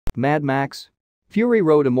Mad Max. Fury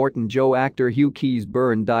Road. Immortan Joe actor Hugh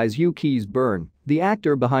Keays-Byrne dies. Hugh Keays-Byrne, the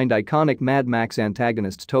actor behind iconic Mad Max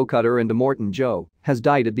antagonists Toecutter and Immortan Joe, has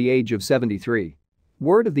died at the age of 73.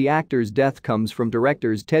 Word of the actor's death comes from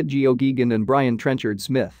directors Ted Geoghegan and Brian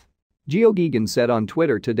Trenchard-Smith. Geoghegan said on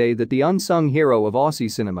Twitter today that the unsung hero of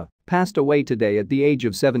Aussie cinema passed away today at the age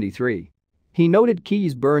of 73. He noted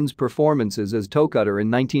Keays-Byrne's performances as Toecutter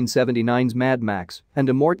in 1979's Mad Max and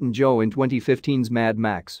Immortan Joe in 2015's Mad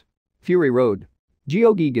Max. Fury Road.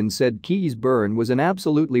 Geoghegan said Keays-Byrne was an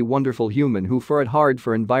absolutely wonderful human who fought hard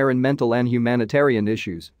for environmental and humanitarian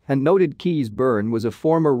issues and noted Keays-Byrne was a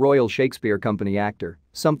former Royal Shakespeare Company actor,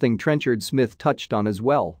 something Trenchard-Smith touched on as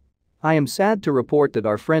well. I am sad to report that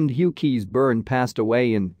our friend Hugh Keays-Byrne passed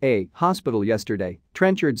away in a hospital yesterday,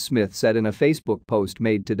 Trenchard-Smith said in a Facebook post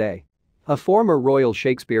made today. A former Royal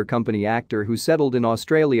Shakespeare Company actor who settled in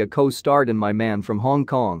Australia co-starred in My Man from Hong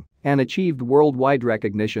Kong and achieved worldwide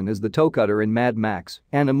recognition as the Toecutter in Mad Max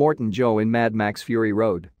and Immortan Joe in Mad Max Fury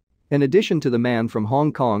Road. In addition to The Man from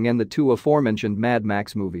Hong Kong and the two aforementioned Mad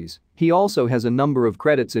Max movies, he also has a number of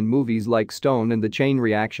credits in movies like Stone and The Chain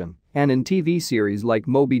Reaction and in TV series like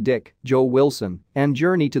Moby Dick, Joe Wilson, and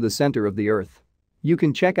Journey to the Center of the Earth. You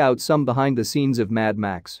can check out some behind the scenes of Mad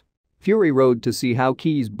Max Fury Road to see how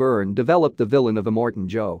Keays-Byrne developed the villain of Immortan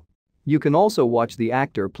Joe. You can also watch the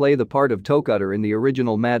actor play the part of Toecutter in the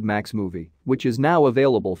original Mad Max movie, which is now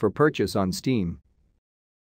available for purchase on Steam.